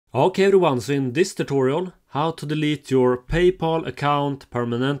Okay everyone, so in this tutorial, how to delete your PayPal account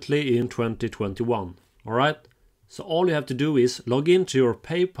permanently in 2021. Alright, so all you have to do is log into your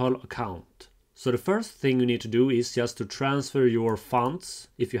PayPal account. So the first thing you need to do is just to transfer your funds,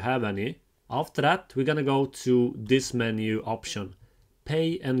 if you have any. After that, we're gonna go to this menu option,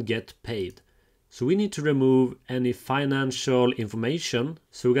 Pay and Get Paid. So we need to remove any financial information.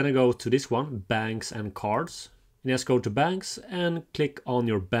 So we're gonna go to this one, Banks and Cards. And just go to banks and click on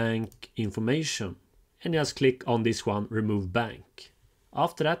your bank information. And just click on this one, remove bank.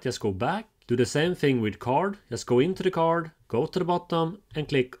 After that, just go back. Do the same thing with card. Just go into the card, go to the bottom and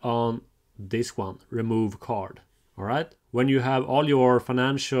click on this one, remove card. Alright. When you have all your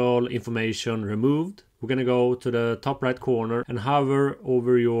financial information removed, we're gonna go to the top right corner and hover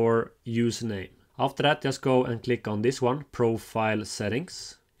over your username. After that, just go and click on this one, profile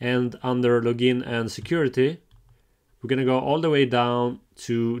settings. And under login and security, we're gonna go all the way down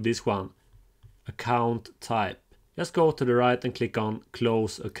to this one, account type. Just go to the right and click on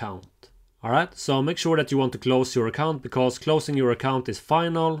close account. Alright, so make sure that you want to close your account because closing your account is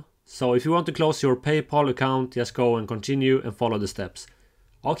final. So if you want to close your PayPal account, just go and continue and follow the steps.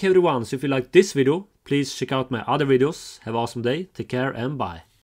 Okay everyone, so if you like this video, please check out my other videos. Have an awesome day, take care and bye.